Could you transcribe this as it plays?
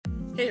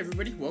Hey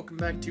everybody, welcome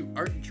back to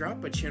Art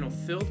Drop, a channel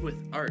filled with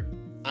art.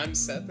 I'm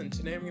Seth, and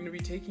today I'm going to be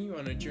taking you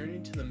on a journey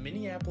to the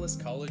Minneapolis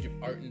College of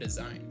Art and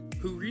Design,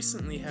 who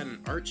recently had an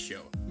art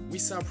show. We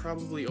saw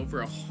probably over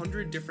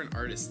 100 different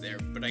artists there,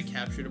 but I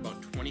captured about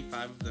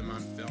 25 of them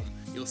on film.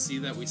 You'll see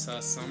that we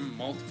saw some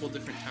multiple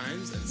different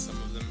times and some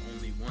of them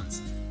only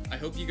once. I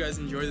hope you guys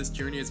enjoy this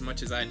journey as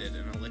much as I did,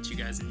 and I'll let you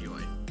guys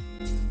enjoy.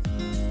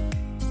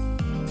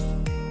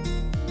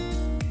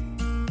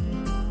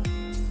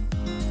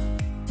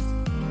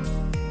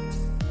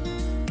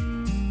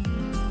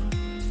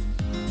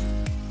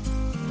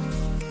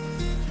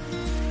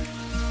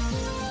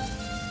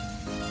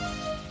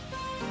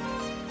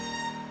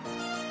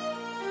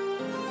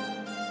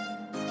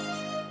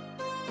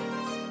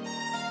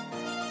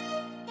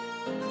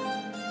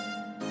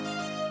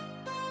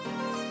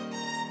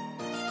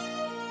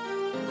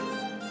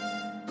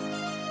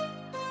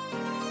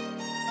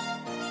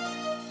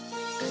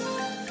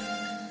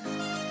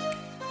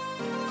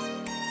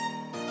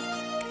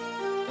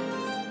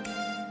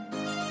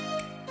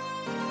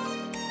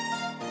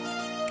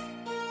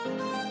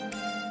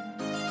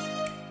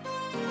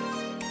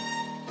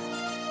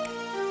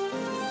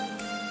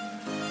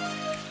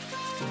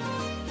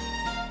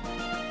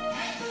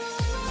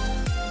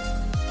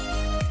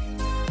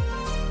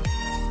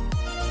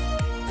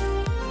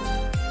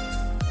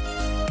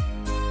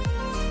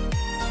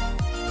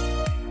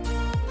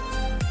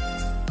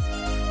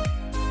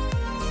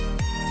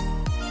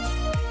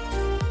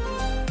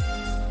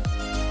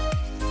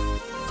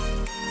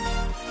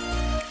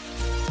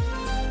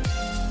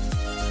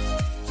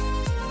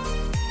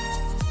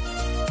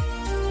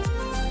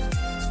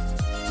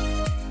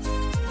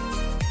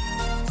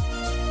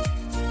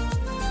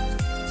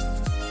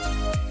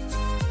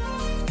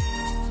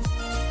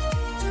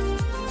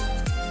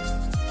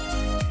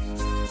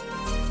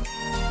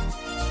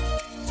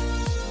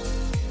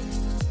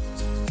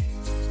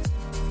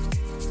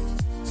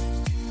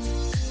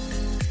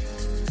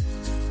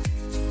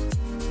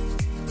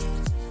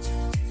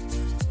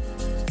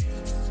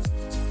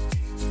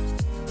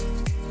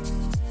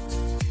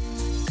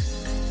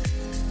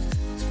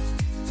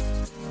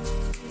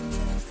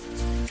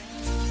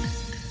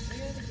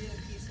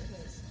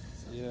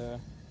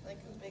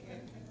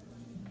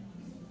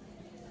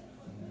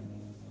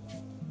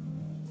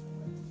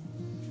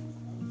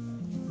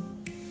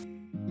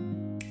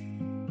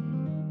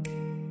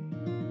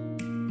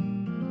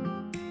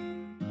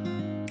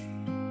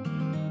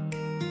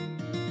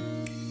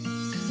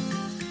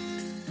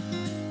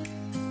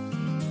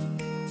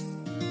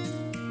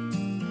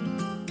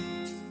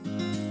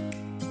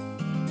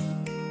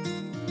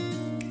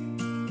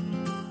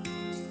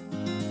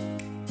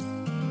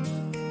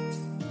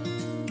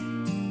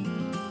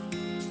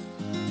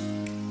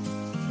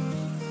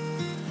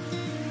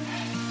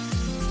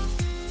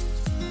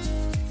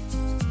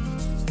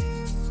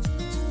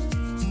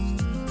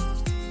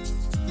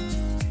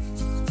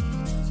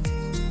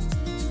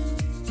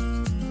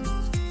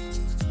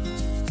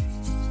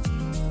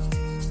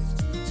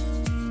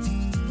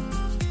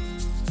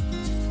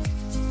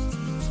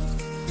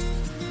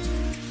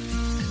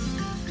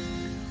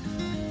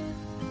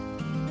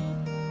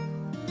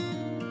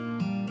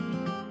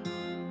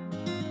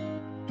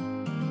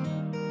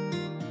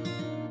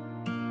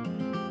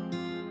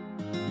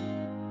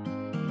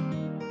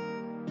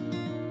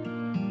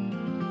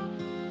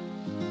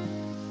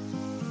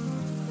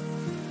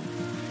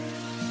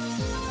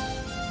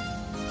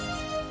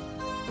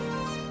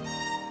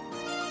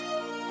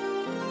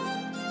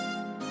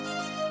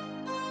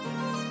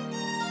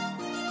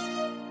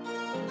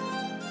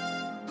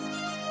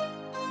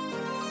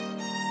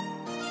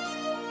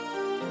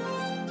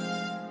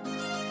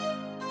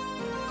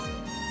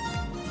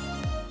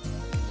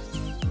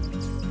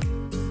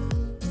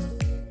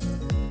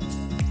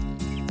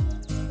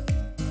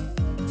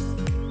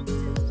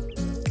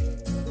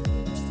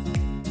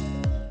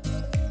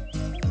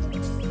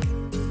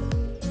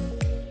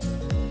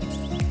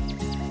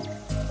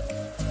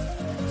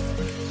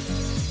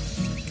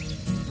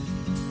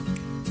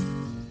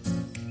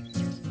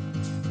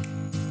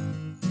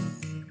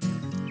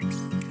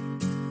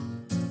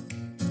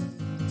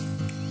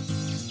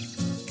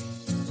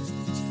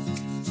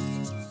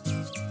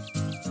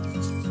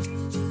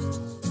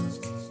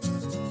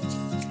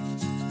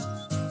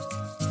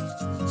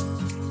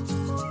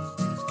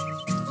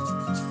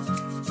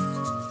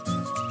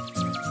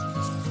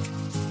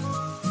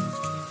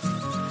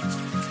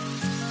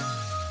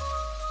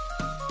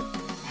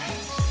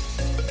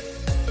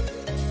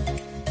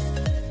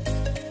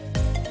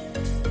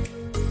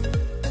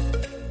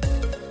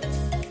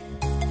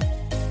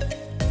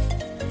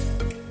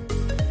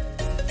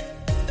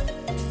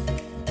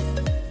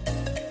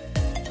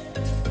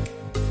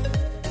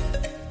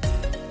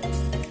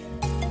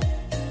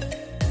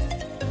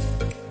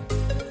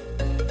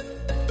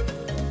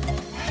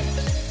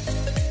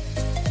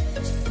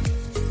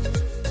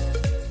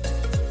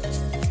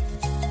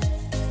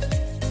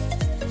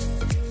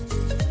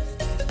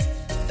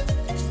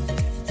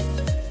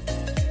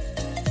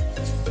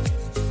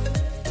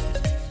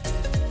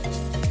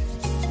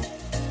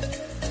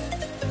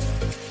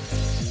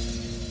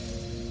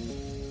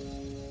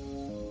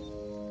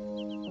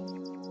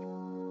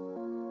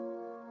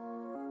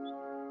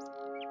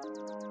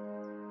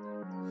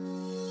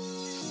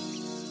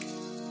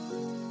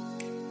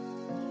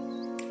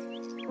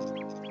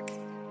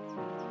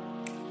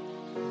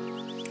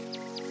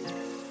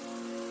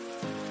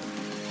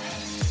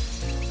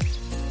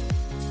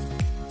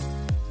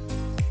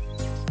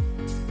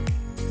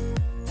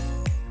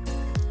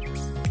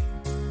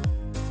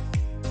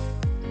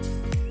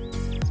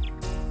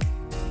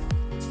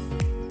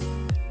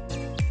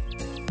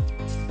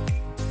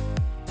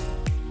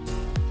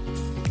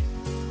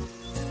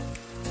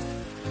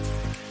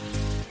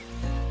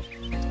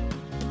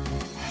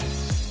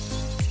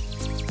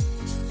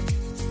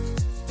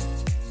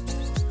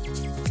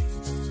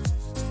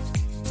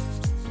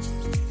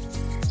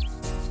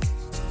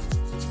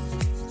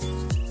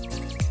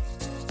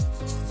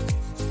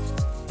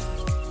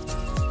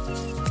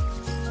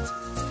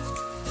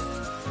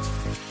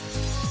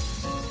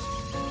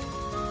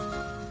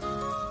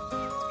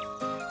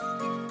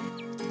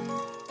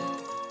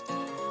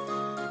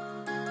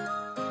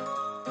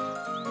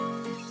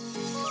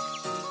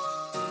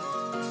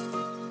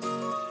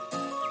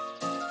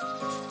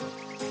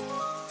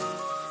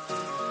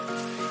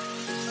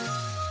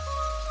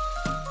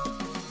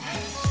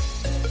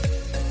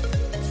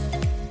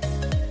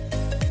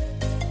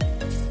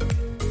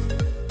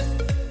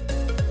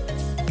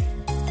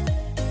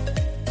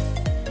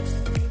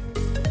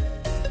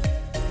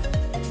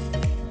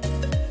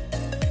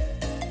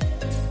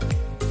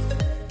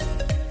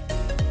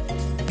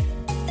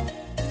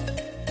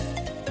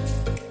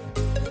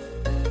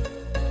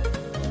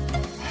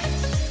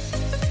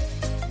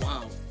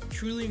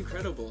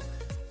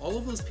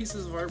 those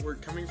pieces of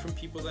artwork coming from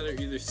people that are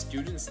either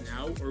students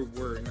now or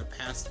were in the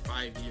past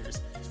 5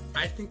 years.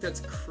 I think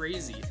that's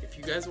crazy. If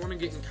you guys want to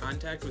get in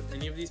contact with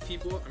any of these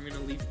people, I'm going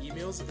to leave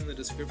emails in the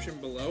description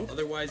below.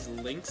 Otherwise,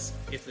 links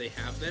if they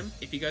have them.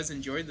 If you guys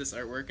enjoyed this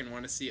artwork and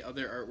want to see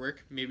other artwork,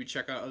 maybe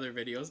check out other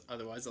videos.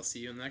 Otherwise, I'll see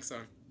you in the next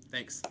one.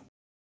 Thanks.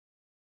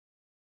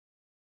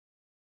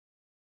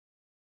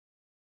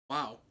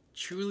 Wow.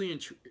 Truly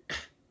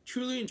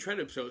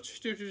incredible.